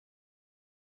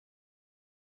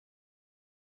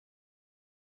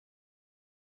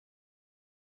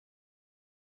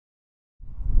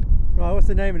Right, what's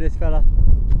the name of this fella?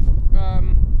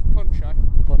 Poncho.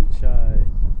 Poncho.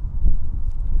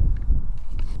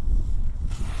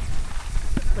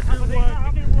 It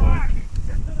didn't work.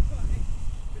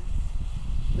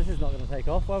 This is not going to take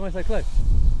off. Why am I so close?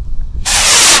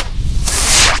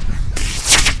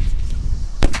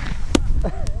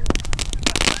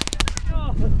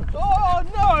 Oh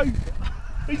no!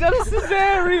 He's had a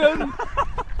cesarean!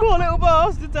 Poor little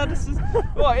bastard's had a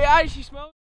cesarean. Right, it actually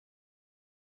smells.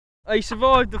 He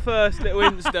survived the first little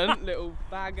incident, little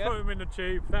bagger. Put him in the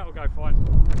tube, that'll go fine.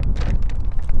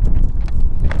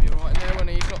 He'll be right there when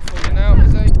he's not falling out,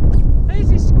 is he?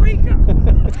 There's his squeaker!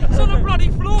 It's on the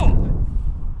bloody floor!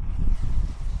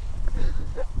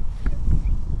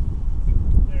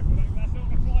 That's not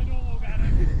gonna fly normal, Gary.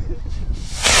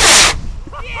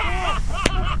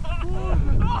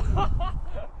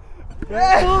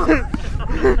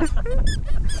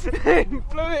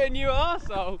 Blew it in you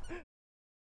arsehole.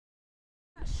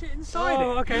 Shit inside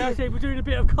it. Okay, I see. We're doing a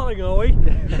bit of culling, are we?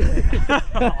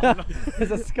 There's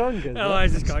a skunk, isn't Oh, it?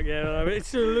 it's a skunk, yeah.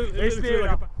 It's near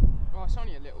like Oh, it's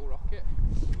only a little rocket.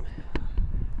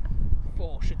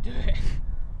 4 should do it.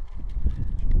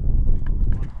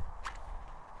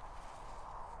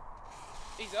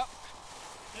 He's up.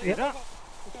 Yeah.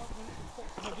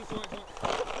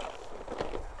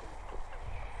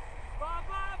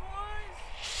 Bye-bye, boys!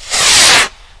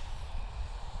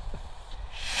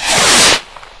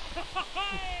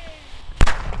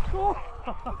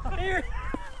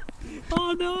 Oh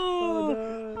no! Oh,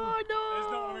 no. Oh no!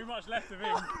 There's not going to be much left of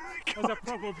him. There's a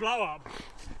proper blow up.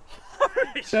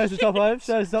 Show us the top side.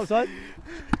 Show us the top side.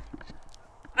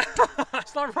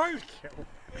 It's like roadkill.